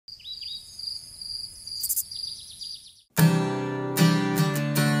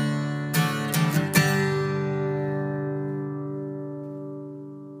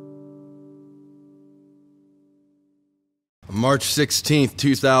March 16th,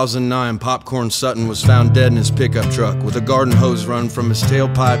 2009, Popcorn Sutton was found dead in his pickup truck with a garden hose run from his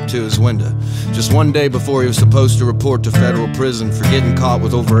tailpipe to his window. Just one day before he was supposed to report to federal prison for getting caught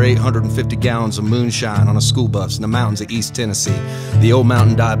with over 850 gallons of moonshine on a school bus in the mountains of East Tennessee. The old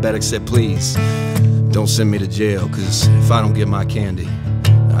mountain diabetic said, "Please, don't send me to jail, cause if I don't get my candy,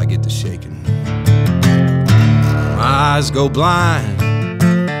 I get to shaking. My eyes go blind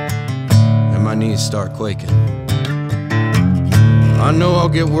and my knees start quaking. I know I'll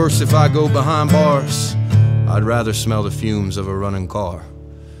get worse if I go behind bars. I'd rather smell the fumes of a running car."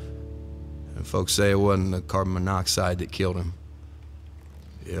 And folks say it wasn't the carbon monoxide that killed him.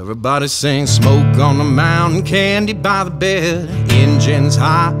 Everybody sings smoke on the mountain, candy by the bed. Engines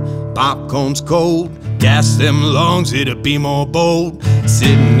hot, popcorn's cold. Gas them lungs, it'll be more bold.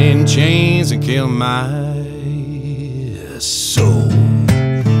 Sitting in chains and kill my soul.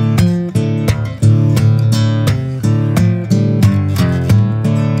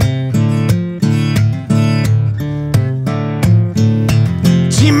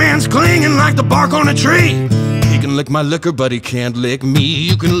 Man's clinging like the bark on a tree. He can lick my liquor, but he can't lick me.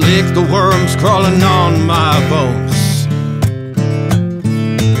 You can lick the worms crawling on my bones.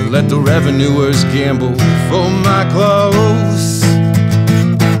 And let the revenuers gamble for my clothes.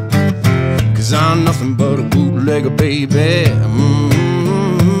 Cause I'm nothing but a bootlegger, baby.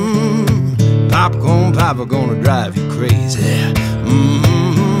 Popcorn Papa gonna drive you crazy.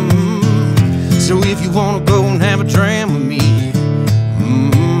 So if you wanna go and have a dram with me,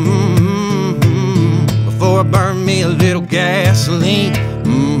 before I burn me a little gasoline,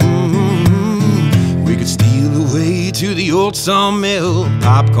 we could steal away to the old sawmill.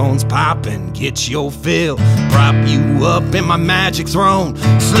 Popcorn's poppin', get your fill. Prop you up in my magic throne.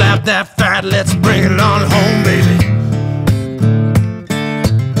 Slap that fat, let's bring it on home, baby.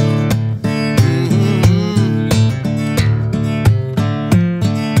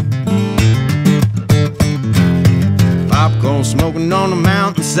 Popcorn smoking on the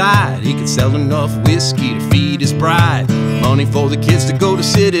mountainside. He could sell enough whiskey to feed his bride. Money for the kids to go to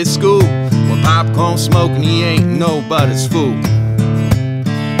city school. Well, popcorn smoking, he ain't nobody's fool.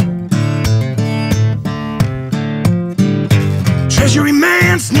 Treasury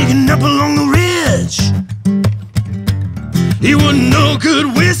man sneaking up along the ridge. He wouldn't know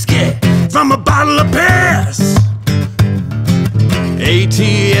good whiskey from a bottle of piss.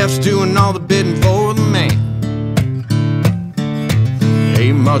 ATF's doing all the bidding for the man.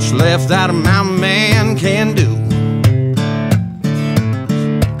 Ain't much left that a mountain man can do.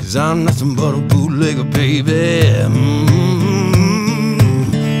 Cause I'm nothing but a bootlegger, baby.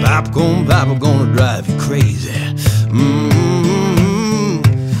 Popcorn Papa gonna drive you crazy.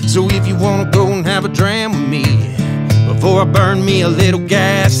 So if you wanna go and have a dram with me, before I burn me a little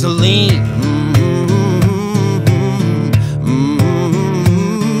gasoline,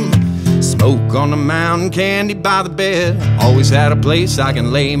 smoke on the mountain, candy by the bed. Always had a place I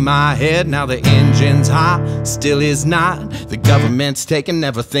can lay my head. Now the engine's hot, still is not. The government's taking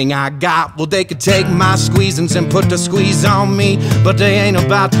everything I got. Well, they could take my squeezins and put the squeeze on me, but they ain't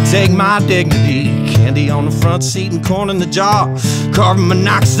about to take my dignity. Candy on the front seat and corn in the jar. Carbon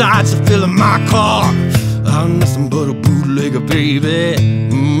monoxide's a filling my car. I'm nothing but a bootlegger, baby.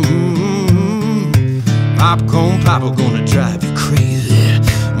 Popcorn Papa gonna drive you crazy.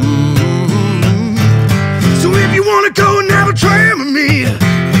 So if you wanna go and have a dram with me,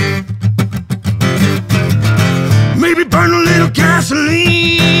 maybe burn a little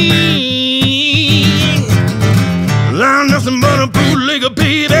gasoline. Well, I'm nothing but a bootlegger,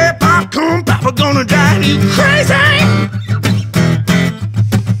 baby. Popcorn Papa gonna drive you crazy.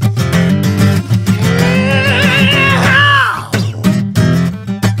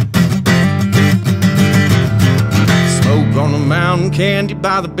 Smoke on the mountain, candy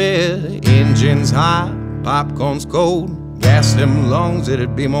by the bed. Engine's high, popcorn's cold. Gas them lungs,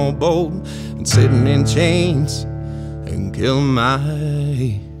 it'd be more bold than sitting in chains and kill my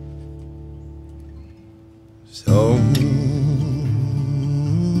soul.